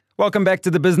Welcome back to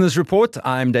the Business Report.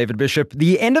 I'm David Bishop.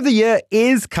 The end of the year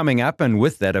is coming up, and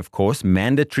with that, of course,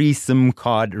 mandatory SIM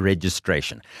card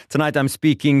registration. Tonight, I'm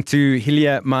speaking to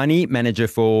Hilia Mhani, Manager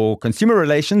for Consumer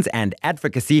Relations and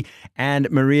Advocacy, and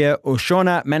Maria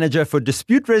Uushona, Manager for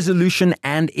Dispute Resolution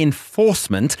and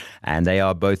Enforcement. And they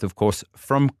are both, of course,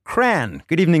 from CRAN.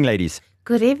 Good evening, ladies.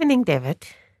 Good evening, David.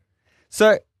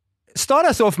 So, start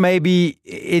us off, maybe.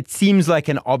 It seems like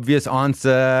an obvious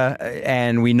answer,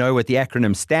 and we know what the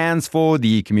acronym stands for,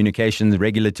 the Communications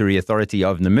Regulatory Authority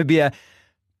of Namibia.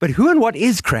 But who and what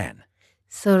is CRAN?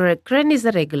 So CRAN is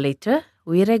a regulator.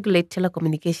 We regulate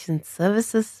telecommunications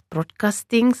services,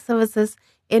 broadcasting services,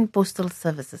 and postal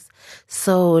services.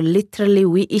 So literally,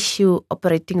 we issue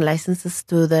operating licenses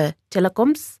to the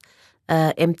telecoms,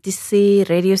 MTC,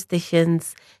 radio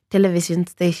stations, television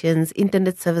stations,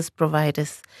 internet service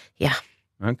providers. Yeah.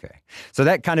 Okay. So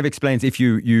that kind of explains, if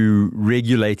you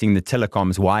regulating the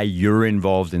telecoms, why you're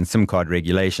involved in SIM card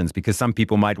regulations, because some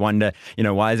people might wonder,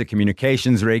 why is a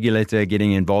communications regulator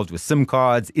getting involved with SIM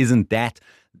cards? Isn't that,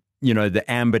 the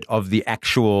ambit of the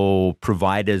actual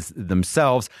providers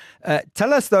themselves?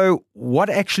 Tell us, though, what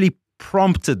actually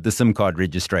prompted the SIM card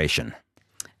registration?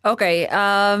 Okay,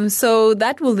 so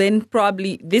that will then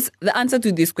the answer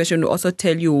to this question will also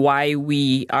tell you why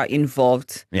we are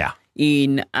involved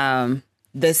in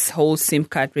this whole SIM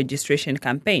card registration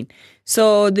campaign.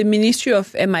 So the Ministry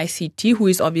of MICT, who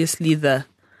is obviously the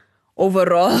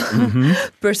overall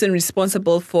person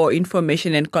responsible for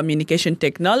information and communication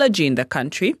technology in the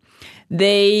country,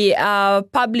 they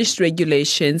published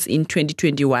regulations in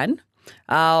 2021.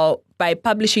 By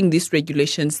publishing these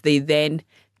regulations, they then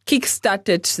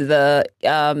kickstarted the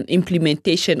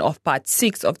implementation of Part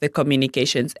 6 of the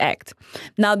Communications Act.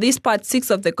 Now, this Part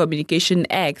 6 of the Communication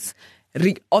Act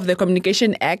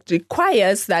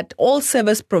requires that all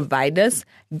service providers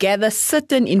gather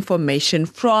certain information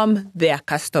from their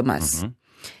customers.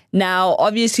 Now,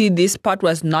 obviously, this part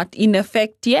was not in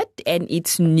effect yet, and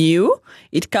it's new.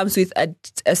 It comes with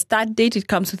a start date. It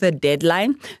comes with a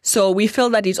deadline. So we feel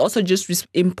that it's also just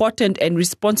important and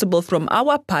responsible from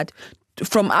our part,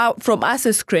 from us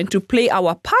as CRAN, to play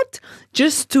our part,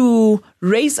 just to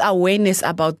raise awareness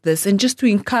about this and just to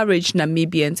encourage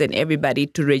Namibians and everybody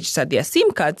to register their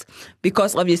SIM cards,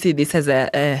 because obviously this has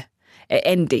a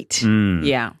end date.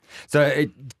 Yeah. So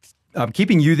I'm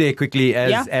keeping you there quickly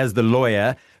as the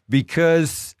lawyer,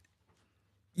 because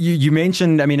you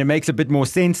mentioned, it makes a bit more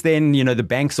sense then, the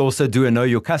banks also do a know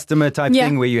your customer type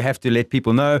thing where you have to let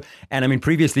people know. And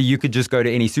previously you could just go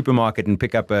to any supermarket and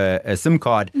pick up a SIM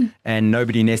card and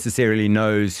nobody necessarily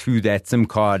knows who that SIM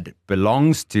card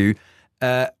belongs to.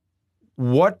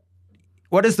 What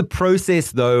is the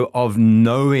process, though, of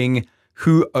knowing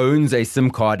who owns a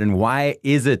SIM card, and why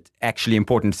is it actually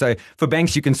important? So for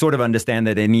banks, you can sort of understand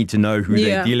that they need to know who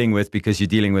they're dealing with because you're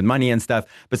dealing with money and stuff.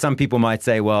 But some people might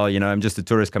say, well, I'm just a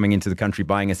tourist coming into the country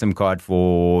buying a SIM card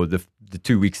for the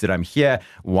 2 weeks that I'm here.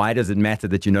 Why does it matter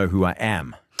that you know who I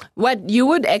am? What you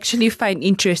would actually find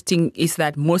interesting is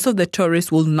that most of the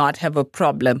tourists will not have a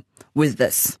problem with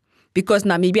this, because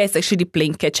Namibia is actually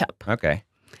playing catch up. Okay.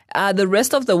 The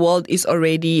rest of the world is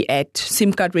already at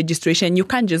SIM card registration. You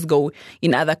can't just go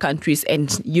in other countries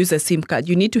and use a SIM card.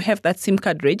 You need to have that SIM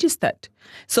card registered.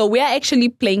 So we are actually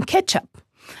playing catch up.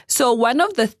 So one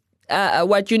of the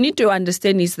what you need to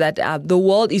understand is that the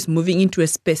world is moving into a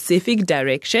specific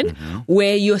direction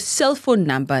where your cell phone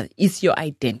number is your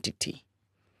identity.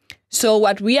 So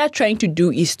what we are trying to do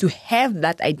is to have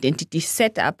that identity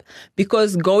set up,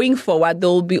 because going forward, there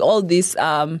will be all these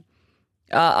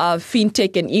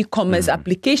fintech and e-commerce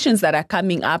applications that are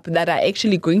coming up that are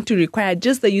actually going to require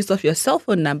just the use of your cell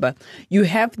phone number. You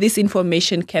have this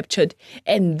information captured,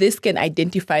 and this can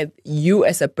identify you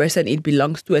as a person it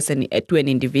belongs to to an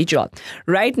individual.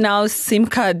 Right now, SIM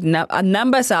card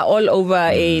numbers are all over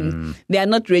and they are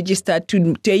not registered.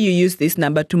 Today you use this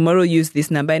number, tomorrow use this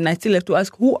number, and I still have to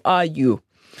ask, who are you?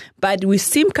 But with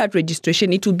SIM card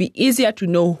registration, it will be easier to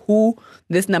know who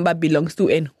this number belongs to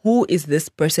and who is this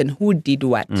person who did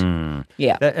what.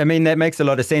 Yeah. That makes a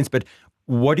lot of sense. But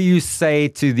what do you say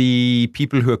to the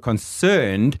people who are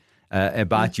concerned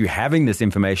about you having this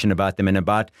information about them, and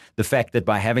about the fact that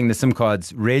by having the SIM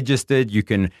cards registered, you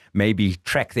can maybe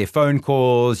track their phone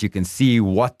calls, you can see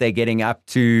what they're getting up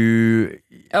to?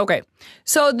 Okay.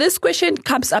 So this question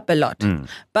comes up a lot.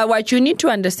 But what you need to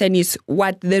understand is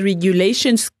what the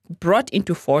regulations brought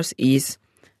into force is,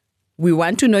 we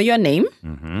want to know your name,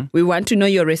 we want to know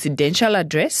your residential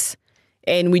address,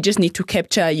 and we just need to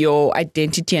capture your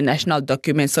identity and national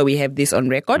documents so we have this on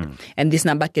record, and this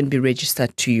number can be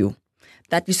registered to you.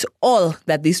 That is all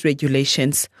that these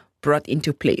regulations brought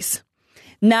into place.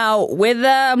 Now,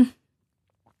 whether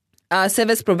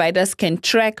service providers can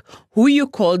track who you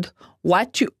called,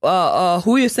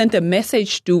 who you sent a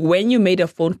message to, when you made a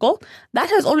phone call, that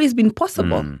has always been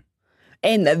possible.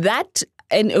 And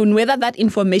whether that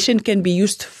information can be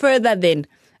used further than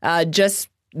just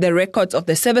the records of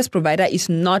the service provider is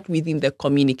not within the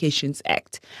Communications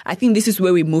Act. I think this is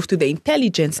where we move to the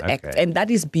Intelligence Act, and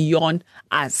that is beyond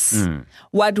us.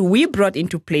 What we brought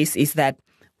into place is that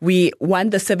we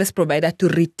want the service provider to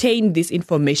retain this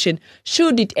information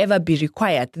should it ever be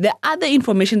required. The other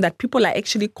information that people are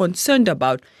actually concerned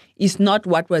about is not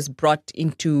what was brought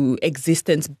into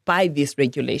existence by these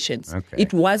regulations.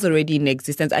 It was already in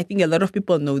existence. I think a lot of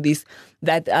people know this,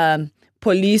 that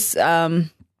police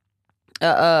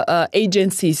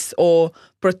agencies or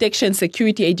protection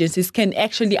security agencies can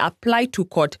actually apply to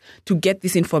court to get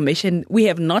this information. We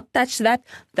have not touched that.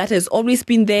 That has always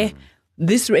been there.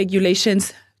 These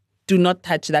regulations do not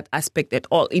touch that aspect at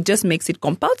all. It just makes it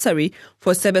compulsory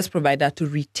for service provider to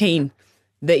retain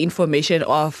the information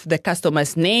of the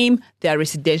customer's name, their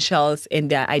residentials, and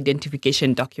their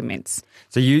identification documents.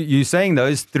 So you're saying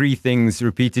those three things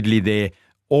repeatedly there.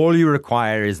 All you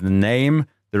require is the name,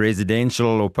 the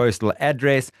residential or postal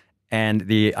address, and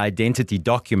the identity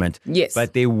document. Yes.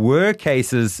 But there were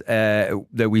cases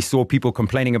that we saw people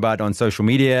complaining about on social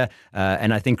media,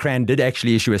 and I think CRAN did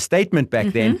actually issue a statement back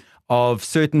then of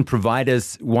certain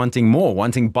providers wanting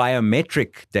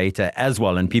biometric data as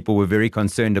well, and people were very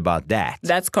concerned about that.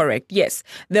 That's correct, yes.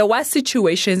 There were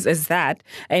situations as that,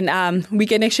 and we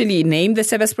can actually name the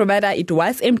service provider. It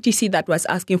was MTC that was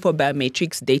asking for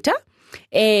biometrics data.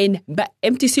 But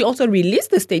MTC also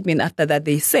released the statement after that.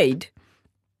 They said,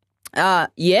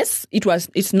 yes,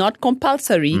 it's not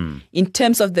compulsory in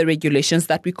terms of the regulations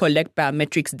that we collect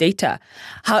biometrics data.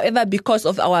 However, because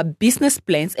of our business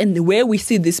plans and where we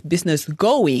see this business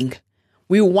going,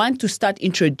 we want to start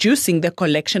introducing the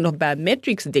collection of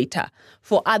biometrics data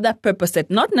for other purposes,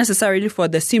 not necessarily for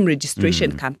the SIM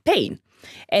registration campaign.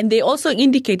 And they also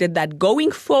indicated that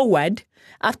going forward,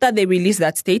 after they released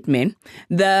that statement,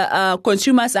 the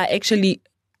consumers are actually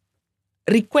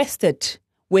requested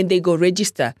when they go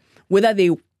register whether they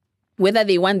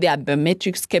want their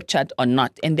biometrics captured or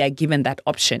not, and they are given that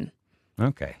option.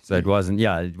 Okay, so it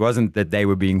wasn't that they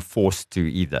were being forced to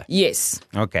either. Yes.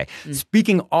 Okay.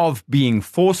 Speaking of being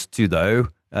forced to, though,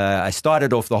 I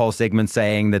started off the whole segment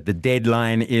saying that the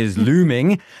deadline is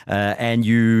looming, and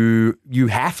you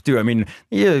have to. I mean,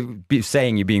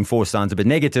 saying you're being forced sounds a bit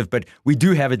negative, but we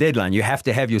do have a deadline. You have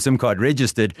to have your SIM card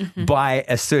registered by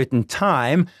a certain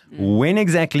time. When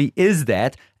exactly is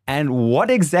that? And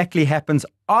what exactly happens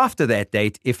after that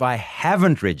date if I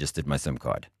haven't registered my SIM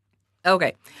card?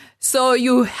 Okay, so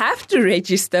you have to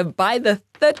register by the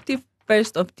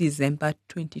 31st of December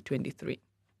 2023.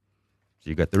 So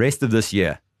you got the rest of this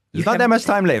year. There's not that much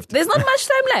time left. There's not much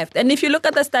time left. And if you look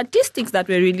at the statistics that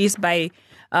were released by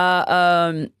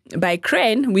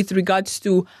CRAN with regards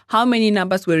to how many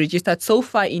numbers were registered so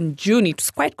far in June, it's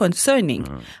quite concerning.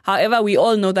 However, we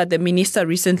all know that the minister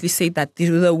recently said that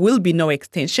there will be no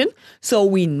extension. So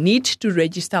we need to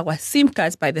register our SIM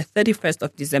cards by the 31st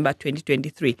of December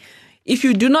 2023. If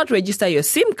you do not register your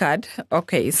SIM card,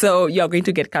 okay, so you're going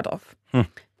to get cut off.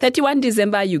 31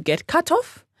 December, you get cut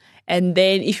off. And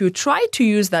then if you try to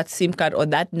use that SIM card or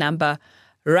that number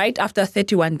right after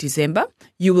 31 December,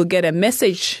 you will get a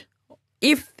message,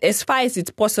 if as far as it's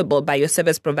possible, by your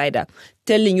service provider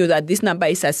telling you that this number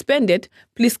is suspended,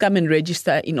 please come and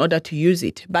register in order to use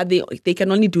it. But they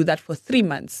can only do that for 3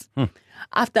 months.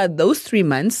 After those 3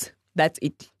 months, that's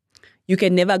it. You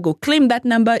can never go claim that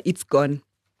number. It's gone.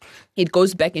 It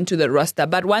goes back into the roster.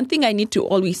 But one thing I need to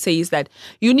always say is that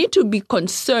you need to be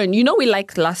concerned. You know, we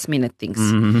like last minute things.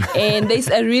 And there's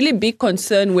a really big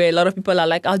concern where a lot of people are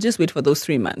like, I'll just wait for those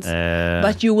 3 months.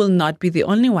 But you will not be the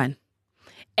only one.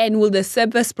 And will the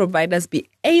service providers be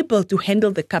able to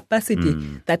handle the capacity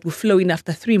that will flow in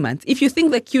after 3 months? If you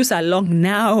think the queues are long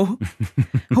now,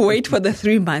 wait for the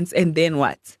 3 months and then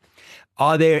what?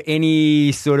 Are there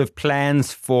any sort of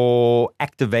plans for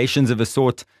activations of a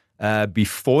sort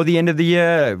before the end of the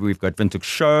year? We've got Windhoek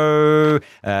Show,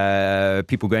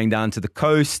 people going down to the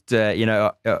coast.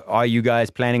 Are you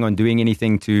guys planning on doing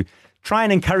anything to try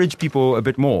and encourage people a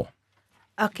bit more?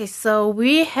 Okay, so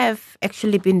we have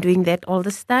actually been doing that all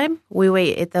this time. We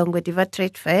were at the Ngwediva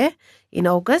Trade Fair in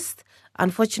August.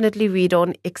 Unfortunately, we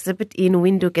don't exhibit in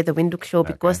Windhoek at the Windhoek Show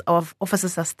because our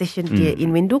offices are stationed here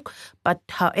in Windhoek. But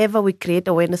however, we create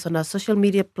awareness on our social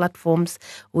media platforms.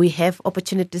 We have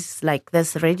opportunities like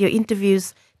there's radio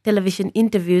interviews, television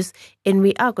interviews, and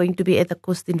we are going to be at the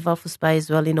coast in Walvisbay as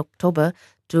well in October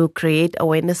to create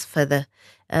awareness further.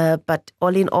 But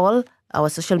all in all, our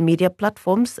social media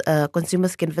platforms.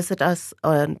 Consumers can visit us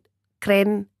on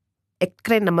CRAN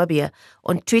Namibia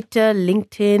on Twitter,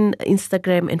 LinkedIn,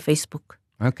 Instagram, and Facebook.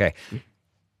 Okay.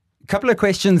 A couple of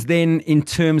questions then in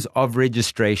terms of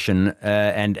registration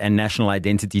and national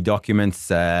identity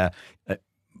documents.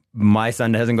 My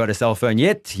son hasn't got a cell phone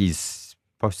yet. He's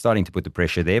starting to put the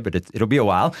pressure there, but it'll be a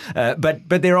while. But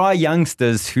there are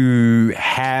youngsters who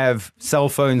have cell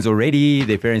phones already.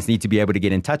 Their parents need to be able to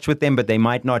get in touch with them, but they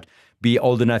might not be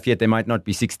old enough yet. They might not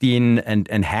be 16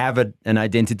 and have an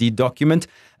identity document.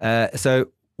 So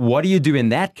what do you do in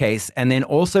that case? And then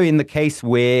also in the case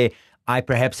where I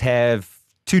perhaps have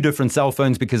two different cell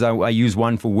phones because I use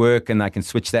one for work and I can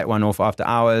switch that one off after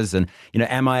hours. And,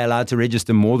 am I allowed to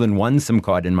register more than one SIM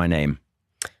card in my name?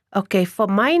 Okay, for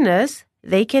minors,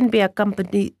 they can be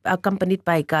accompanied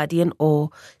by a guardian or,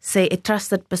 say, a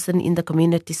trusted person in the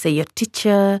community, say your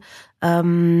teacher,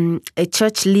 a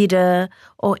church leader,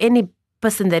 or any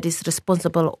person that is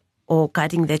responsible or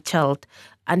guarding their child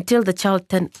until the child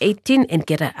turns 18 and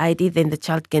get an ID. Then the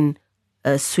child can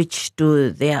switch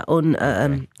to their own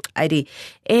ID.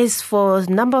 As for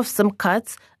number of SIM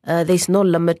cards, there's no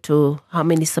limit to how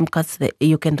many SIM cards that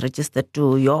you can register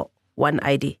to your one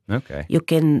ID. Okay. You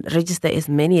can register as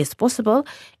many as possible.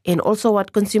 And also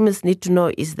what consumers need to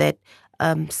know is that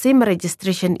SIM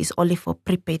registration is only for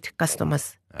prepaid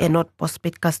customers and not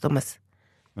postpaid customers.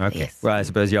 Okay. Yes. Well, I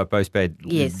suppose you're postpaid.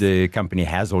 Yes. The company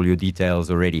has all your details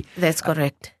already. That's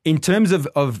correct. In terms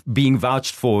of being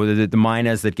vouched for, the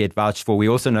minors that get vouched for, we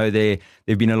also know there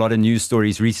have been a lot of news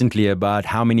stories recently about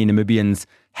how many Namibians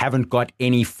haven't got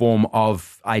any form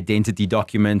of identity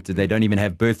document. They don't even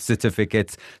have birth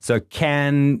certificates. So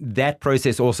can that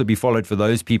process also be followed for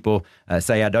those people?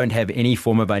 Say I don't have any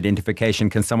form of identification.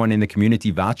 Can someone in the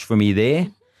community vouch for me there?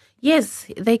 Yes,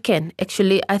 they can.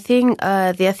 Actually, I think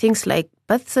there are things like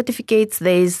birth certificates.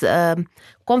 There's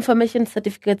confirmation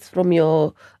certificates from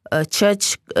your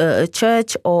church,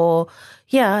 or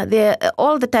there are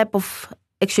all the type of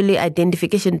actually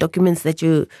identification documents that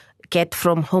you get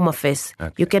from Home Affairs.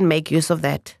 Okay. You can make use of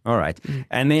that. All right.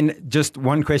 And then just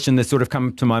one question that's sort of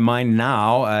come to my mind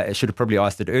now. I should have probably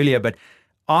asked it earlier, but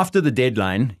after the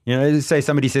deadline, say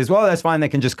somebody says, well, that's fine. They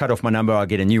can just cut off my number. I'll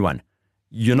get a new one.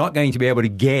 You're not going to be able to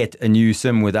get a new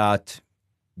SIM without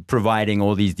providing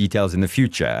all these details in the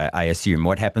future, I assume.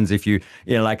 What happens if you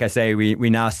like I say, we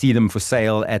now see them for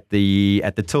sale at the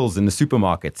tills in the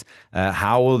supermarkets.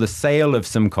 How will the sale of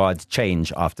SIM cards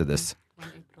change after this?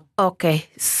 Okay,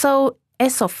 so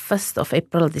as of 1st of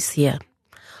April this year,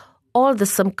 all the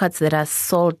SIM cards that are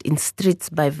sold in streets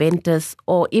by vendors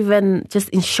or even just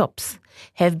in shops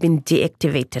have been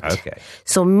deactivated. Okay.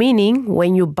 So meaning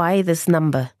when you buy this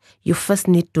number, you first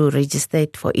need to register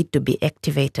it for it to be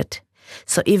activated.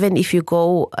 So even if you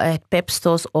go at PEP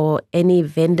stores or any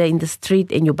vendor in the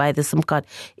street and you buy the SIM card,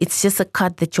 it's just a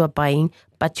card that you are buying,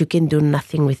 but you can do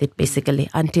nothing with it basically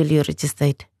until you register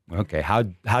it. Okay. How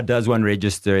does one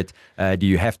register it? Do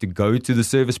you have to go to the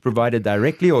service provider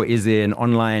directly, or is there an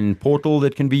online portal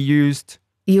that can be used?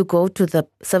 You go to the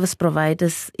service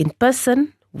providers in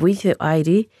person with your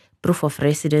ID, proof of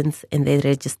residence, and they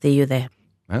register you there.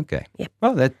 Okay. Yep.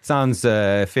 Well, that sounds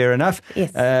fair enough.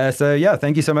 Yes.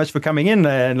 Thank you so much for coming in.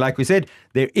 And like we said,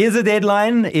 there is a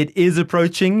deadline. It is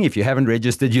approaching. If you haven't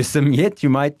registered your SIM yet, you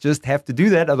might just have to do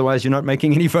that. Otherwise, you're not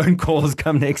making any phone calls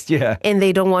come next year. And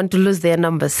they don't want to lose their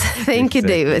numbers. Thank you,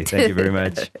 David. Thank you very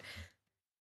much.